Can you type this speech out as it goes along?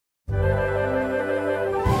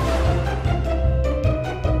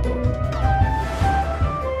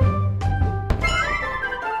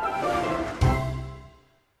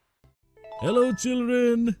Hello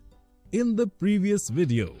children! In the previous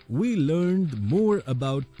video, we learned more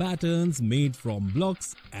about patterns made from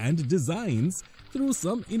blocks and designs through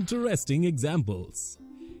some interesting examples.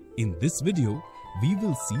 In this video, we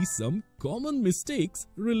will see some common mistakes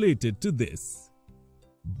related to this.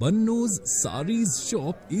 Banno's sarees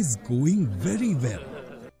shop is going very well.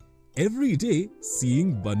 Every day,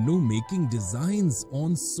 seeing Banno making designs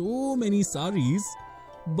on so many sarees,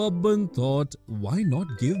 Babban thought, why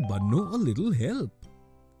not give Banno a little help?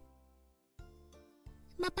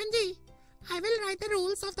 Babbanji, I will write the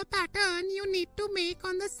rules of the pattern you need to make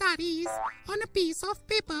on the sarees on a piece of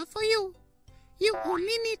paper for you. You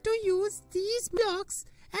only need to use these blocks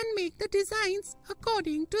and make the designs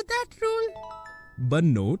according to that rule.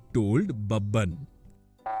 Banno told Babban.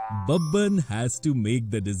 Babban has to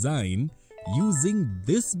make the design using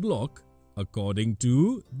this block according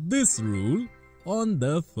to this rule on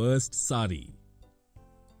the first saree.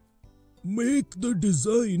 Make the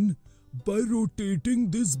design by rotating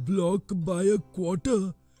this block by a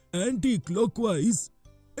quarter anti-clockwise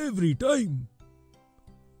every time.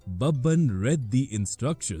 Babban read the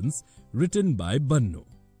instructions written by Banno.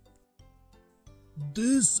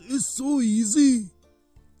 This is so easy,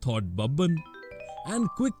 thought Babban, and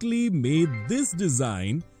quickly made this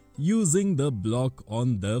design using the block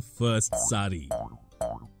on the first saree.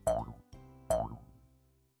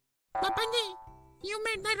 Babbanji, you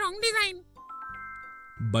made the wrong design.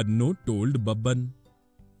 Banno told Babban.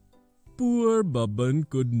 Poor Babban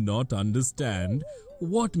could not understand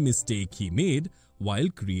what mistake he made while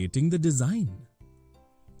creating the design.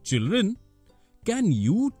 Children, can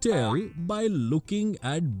you tell by looking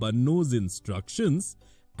at Banno's instructions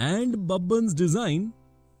and Babban's design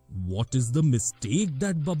what is the mistake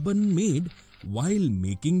that Babban made while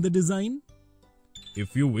making the design?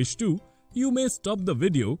 If you wish to, you may stop the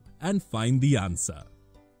video and find the answer.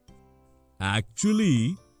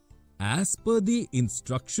 Actually, as per the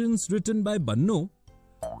instructions written by Banno,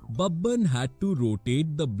 Babban had to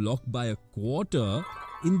rotate the block by a quarter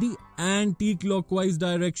in the anti-clockwise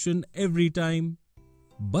direction every time.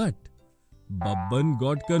 But Babban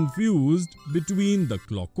got confused between the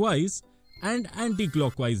clockwise and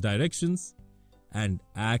anti-clockwise directions and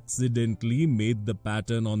accidentally made the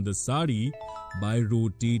pattern on the saree by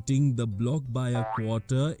rotating the block by a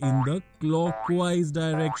quarter in the clockwise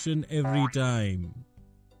direction every time.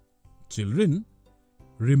 Children,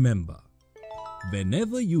 remember,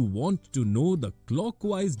 whenever you want to know the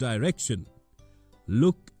clockwise direction,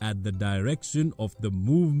 look at the direction of the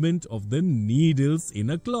movement of the needles in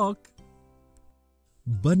a clock.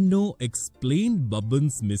 Banno explained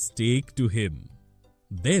Babban's mistake to him.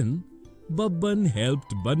 Then, Babban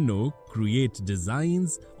helped Banno create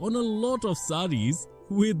designs on a lot of sarees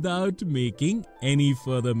without making any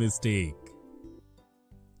further mistake.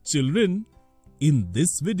 Children, in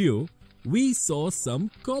this video, we saw some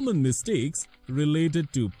common mistakes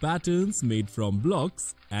related to patterns made from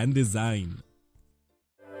blocks and design.